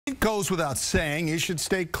Goes without saying, you should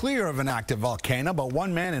stay clear of an active volcano, but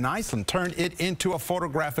one man in Iceland turned it into a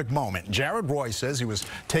photographic moment. Jared Roy says he was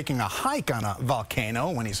taking a hike on a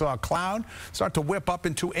volcano when he saw a cloud start to whip up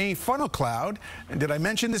into a funnel cloud. And did I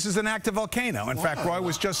mention this is an active volcano? In fact, Roy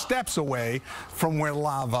was just steps away from where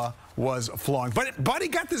lava was flowing. But he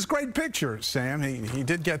got this great picture, Sam. He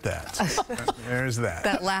did get that. There's that.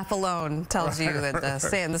 That laugh alone tells you that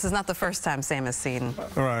Sam, this is not the first time Sam has seen.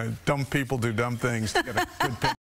 All right, dumb people do dumb things to get a good picture.